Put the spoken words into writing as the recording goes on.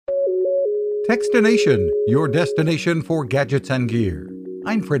Techstination, your destination for gadgets and gear.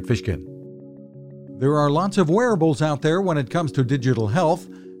 I'm Fred Fishkin. There are lots of wearables out there when it comes to digital health.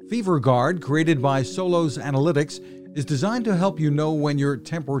 FeverGuard, created by Solos Analytics, is designed to help you know when your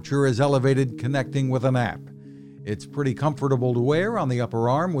temperature is elevated connecting with an app. It's pretty comfortable to wear on the upper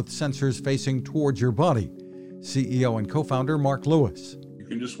arm with sensors facing towards your body. CEO and co-founder Mark Lewis. You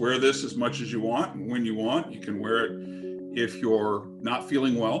can just wear this as much as you want and when you want. You can wear it if you're not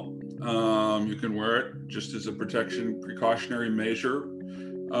feeling well. You can wear it just as a precautionary measure,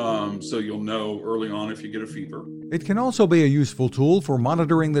 so you'll know early on if you get a fever. It can also be a useful tool for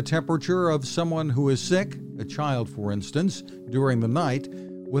monitoring the temperature of someone who is sick, a child for instance, during the night,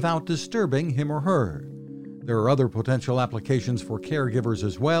 without disturbing him or her. There are other potential applications for caregivers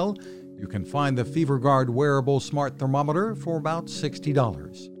as well. You can find the FeverGuard wearable smart thermometer for about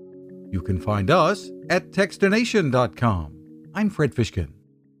 $60. You can find us at Techstination.com. I'm Fred Fishkin.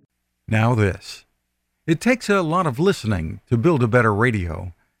 Now this. It takes a lot of listening to build a better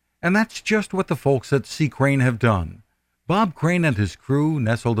radio, and that's just what the folks at C. Crane have done. Bob Crane and his crew,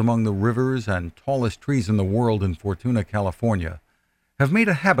 nestled among the rivers and tallest trees in the world in Fortuna, California, have made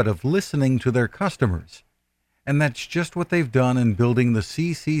a habit of listening to their customers. And that's just what they've done in building the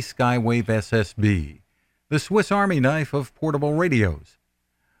CC Skywave SSB, the Swiss Army knife of portable radios.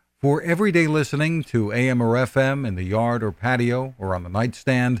 For everyday listening to AM or FM in the yard or patio or on the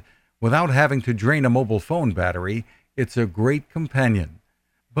nightstand, without having to drain a mobile phone battery, it's a great companion.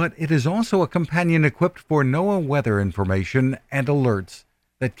 But it is also a companion equipped for NOAA weather information and alerts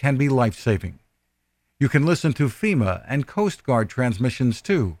that can be life-saving. You can listen to FEMA and Coast Guard transmissions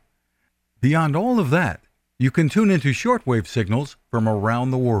too. Beyond all of that, you can tune into shortwave signals from around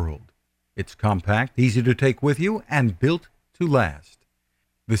the world. It's compact, easy to take with you, and built to last.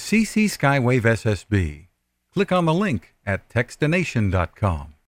 The CC Skywave SSB. Click on the link at Techstination.com.